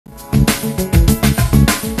TDP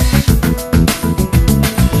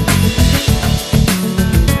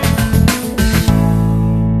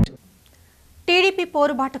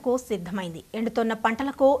పోరుబాటకు సిద్ధమైంది. ఎండుతున్న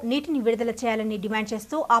పంటలకు నీటిని విడుదల చేయాలని డిమాండ్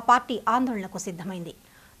చేస్తూ ఆ పార్టీ ఆందోళనకు సిద్ధమైంది.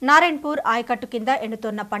 నారాయణపూర్ ఆయకట్టు కింద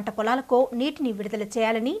ఎండుతున్న పంట పొలాలకు నీటిని విడుదల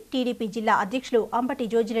చేయాలని టీడీపీ జిల్లా అధ్యక్షులు అంబటి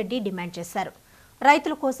జోజిరెడ్డి డిమాండ్ చేశారు.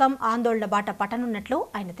 రైతుల కోసం ఆందోళన బాట పట్టనున్నట్లు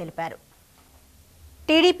ఆయన తెలిపారు.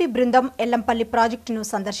 టీడీపీ బృందం ఎల్లంపల్లి ప్రాజెక్టును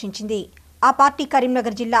సందర్శించింది. ఆ పార్టీ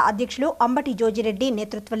కరీంనగర్ జిల్లా అధ్యక్షులు అంబటి జోజిరెడ్డి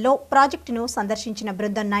నేతృత్వంలో ప్రాజెక్టును సందర్శించిన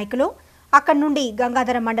బృందం నాయకులు అక్కడి నుండి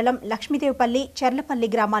గంగాధర మండలం లక్ష్మీదేవిపల్లి, చెర్లపల్లి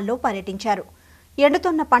గ్రామాల్లో పర్యటించారు.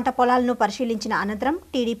 ఎండుతున్న పంట పొలాలను పరిశీలించిన అనంతరం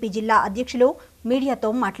టీడీపీ జిల్లా అధ్యక్షులు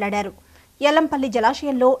మీడియాతో మాట్లాడారు. ఎల్లంపల్లి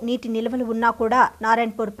జలాశయంలో నీటి నిల్వలు ఉన్నా కూడా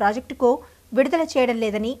నారాయణపూర్ ప్రాజెక్టుకు విడుదల చేయడం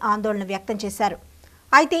లేదని ఆందోళన వ్యక్తం చేశారు.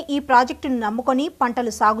 అయితే ఈ ప్రాజెక్టును నమ్ముకొని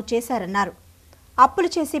పంటలు సాగు చేశారన్నారు. అప్పులు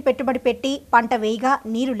చేసి పెట్టుబడి పెట్టి పంట వేయిగా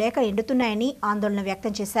నీరు లేక ఎండుతున్నాయని ఆందోళన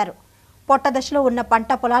వ్యక్తం చేశారు. పొట్టదశలో ఉన్న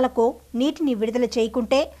పంట పొలాలకు నీటిని విడుదల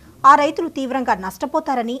చేయకుంటే ఆ రైతులు తీవ్రంగా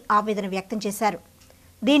నష్టపోతారని ఆవేదన వ్యక్తం చేశారు.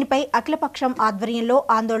 దీనిపై అఖిలపక్షం ఆధ్వర్యంలో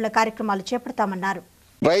ఆందోళన కార్యక్రమాలు చేపడతామన్నారు.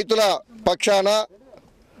 రైతుల పక్షాన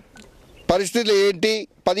పరిస్థితులు ఏంటి,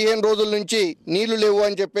 15 రోజుల నుంచి నీళ్లు లేవు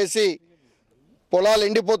అని చెప్పేసి, పొలాలు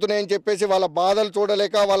ఎండిపోతున్నాయని చెప్పేసి వాళ్ళ బాధలు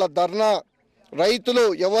చూడలేక వాళ్ళ ధర్నా, రైతులు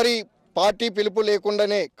ఎవరి పార్టీ పిలుపు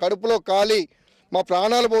లేకుండానే కడుపులో కాలి మా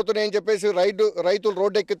ప్రాణాలు పోతున్నాయని చెప్పేసి రైతులు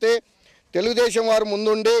రోడ్డెక్కితే తెలుగుదేశం వారు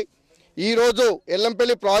ముందుండి ఈరోజు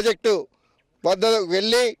ఎల్లంపల్లి ప్రాజెక్టు వద్ద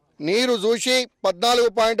వెళ్ళి నీరు చూసి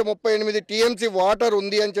 14.38 టీఎంసీ వాటర్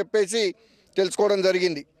ఉంది అని చెప్పేసి తెలుసుకోవడం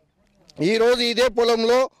జరిగింది. ఈరోజు ఇదే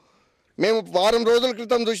పొలంలో మేము వారం రోజుల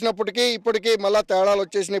క్రితం చూసినప్పటికీ ఇప్పటికీ మళ్ళీ తేడాలు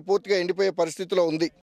వచ్చేసినాయి, పూర్తిగా ఎండిపోయే పరిస్థితిలో ఉంది.